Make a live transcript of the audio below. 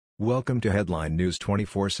Welcome to Headline News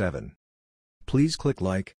 24/7. Please click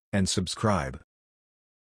like and subscribe.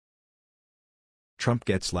 Trump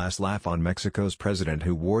gets last laugh on Mexico's president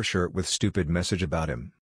who wore shirt with stupid message about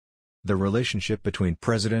him. The relationship between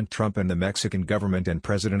President Trump and the Mexican government and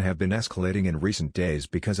president have been escalating in recent days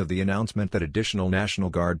because of the announcement that additional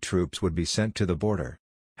National Guard troops would be sent to the border.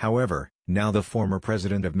 However, now the former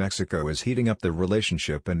president of Mexico is heating up the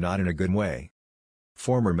relationship and not in a good way.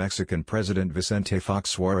 Former Mexican President Vicente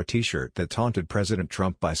Fox wore a t-shirt that taunted President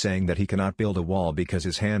Trump by saying that he cannot build a wall because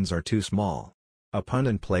his hands are too small. A pun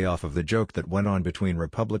and play-off of the joke that went on between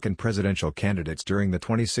Republican presidential candidates during the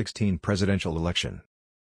 2016 presidential election.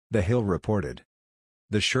 The Hill reported.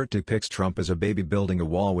 The shirt depicts Trump as a baby building a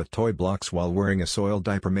wall with toy blocks while wearing a soiled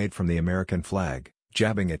diaper made from the American flag,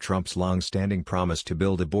 jabbing at Trump's long-standing promise to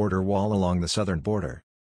build a border wall along the southern border.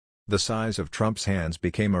 The size of Trump's hands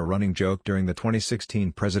became a running joke during the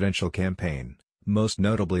 2016 presidential campaign, most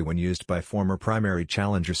notably when used by former primary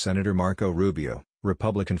challenger Senator Marco Rubio,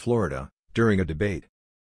 Republican Florida, during a debate.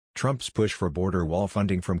 Trump's push for border wall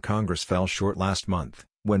funding from Congress fell short last month,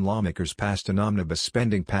 when lawmakers passed an omnibus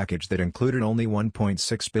spending package that included only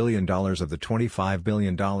 $1.6 billion of the $25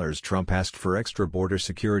 billion Trump asked for extra border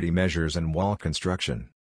security measures and wall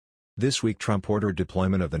construction. This week Trump ordered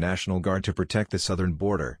deployment of the National Guard to protect the southern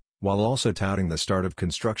border, while also touting the start of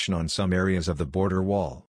construction on some areas of the border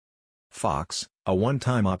wall. Fox, a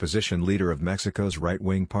one-time opposition leader of Mexico's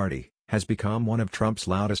right-wing party, has become one of Trump's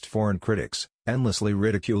loudest foreign critics, endlessly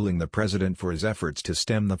ridiculing the president for his efforts to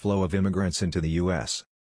stem the flow of immigrants into the U.S.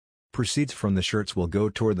 Proceeds from the shirts will go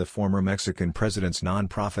toward the former Mexican president's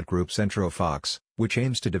nonprofit group Centro Fox, which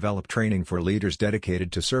aims to develop training for leaders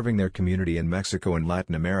dedicated to serving their community in Mexico and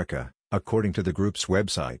Latin America, according to the group's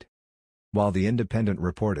website. While The Independent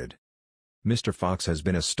reported, Mr. Fox has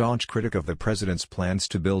been a staunch critic of the president's plans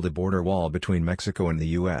to build a border wall between Mexico and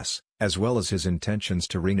the U.S., as well as his intentions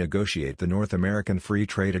to renegotiate the North American Free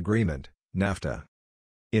Trade Agreement, NAFTA.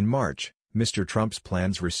 In March, Mr. Trump's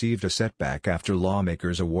plans received a setback after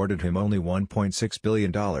lawmakers awarded him only $1.6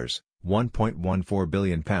 billion, £1.14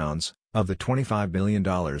 billion, of the $25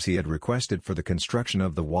 billion he had requested for the construction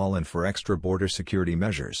of the wall and for extra border security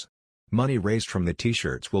measures. Money raised from the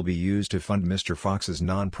t-shirts will be used to fund Mr. Fox's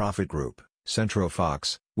nonprofit group, Centro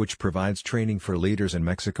Fox, which provides training for leaders in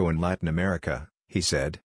Mexico and Latin America, he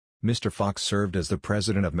said. Mr. Fox served as the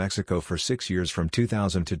president of Mexico for 6 years from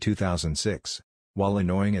 2000 to 2006. While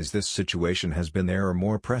annoying as this situation has been, there are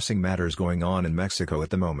more pressing matters going on in Mexico at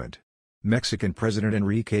the moment. Mexican President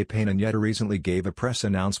Enrique Peña Nieto recently gave a press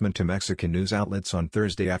announcement to Mexican news outlets on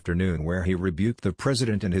Thursday afternoon where he rebuked the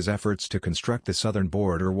president and his efforts to construct the southern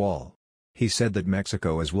border wall. He said that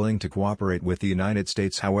Mexico is willing to cooperate with the United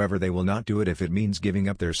States, however they will not do it if it means giving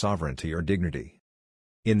up their sovereignty or dignity.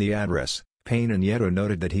 In the address, Peña Nieto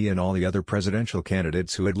noted that he and all the other presidential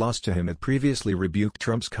candidates who had lost to him had previously rebuked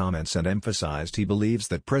Trump's comments and emphasized he believes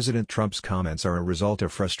that President Trump's comments are a result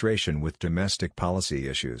of frustration with domestic policy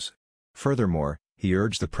issues. Furthermore, he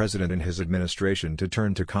urged the president and his administration to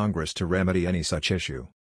turn to Congress to remedy any such issue.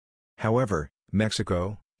 However,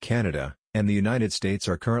 Mexico, Canada, and the United States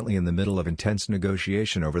are currently in the middle of intense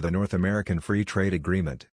negotiation over the North American Free Trade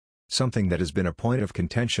Agreement, something that has been a point of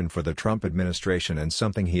contention for the Trump administration and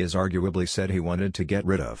something he has arguably said he wanted to get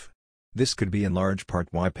rid of. This could be in large part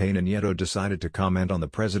why Peña Nieto decided to comment on the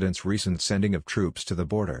president's recent sending of troops to the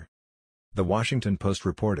border. The Washington Post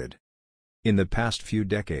reported, in the past few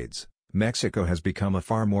decades, Mexico has become a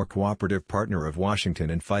far more cooperative partner of Washington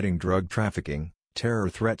in fighting drug trafficking, terror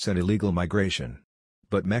threats and illegal migration.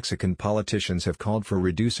 But Mexican politicians have called for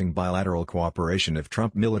reducing bilateral cooperation if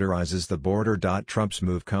Trump militarizes the border. Trump's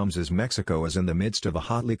move comes as Mexico is in the midst of a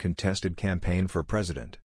hotly contested campaign for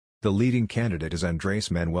president. The leading candidate is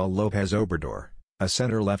Andrés Manuel López Obrador, a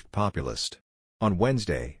center-left populist. On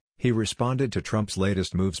Wednesday, he responded to Trump's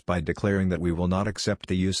latest moves by declaring that we will not accept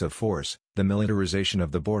the use of force, the militarization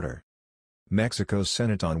of the border. Mexico's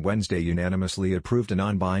Senate on Wednesday unanimously approved a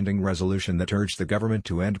non-binding resolution that urged the government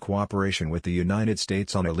to end cooperation with the United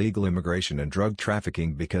States on illegal immigration and drug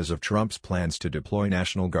trafficking because of Trump's plans to deploy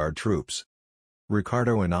National Guard troops.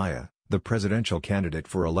 Ricardo Anaya, the presidential candidate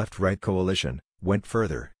for a left-right coalition, went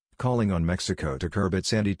further, calling on Mexico to curb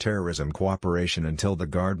its anti-terrorism cooperation until the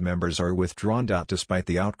Guard members are withdrawn. Despite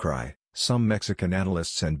the outcry, some Mexican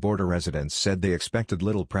analysts and border residents said they expected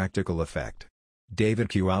little practical effect. David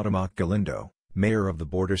Cuauhtémoc Galindo, mayor of the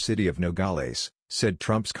border city of Nogales, said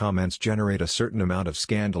Trump's comments generate a certain amount of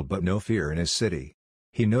scandal but no fear in his city.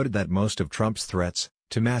 He noted that most of Trump's threats,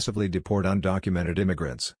 to massively deport undocumented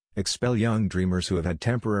immigrants, expel young dreamers who have had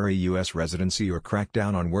temporary U.S. residency or crack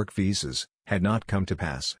down on work visas, had not come to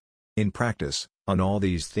pass. In practice, on all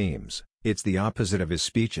these themes, it's the opposite of his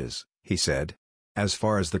speeches, he said. As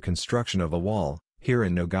far as the construction of a wall, here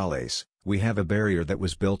in Nogales, we have a barrier that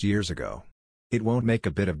was built years ago. It won't make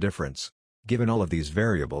a bit of difference. Given all of these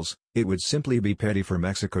variables, it would simply be petty for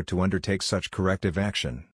Mexico to undertake such corrective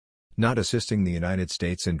action. Not assisting the United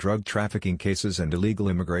States in drug trafficking cases and illegal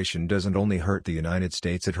immigration doesn't only hurt the United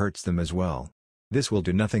States, it hurts them as well. This will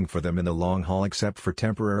do nothing for them in the long haul except for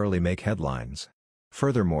temporarily make headlines.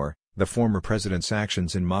 Furthermore, the former president's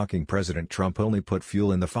actions in mocking President Trump only put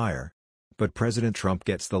fuel in the fire. But President Trump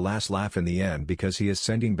gets the last laugh in the end because he is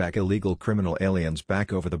sending back illegal criminal aliens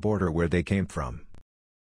back over the border where they came from.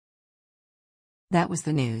 That was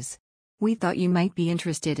the news. We thought you might be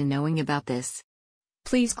interested in knowing about this.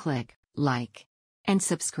 Please click like and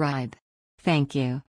subscribe. Thank you.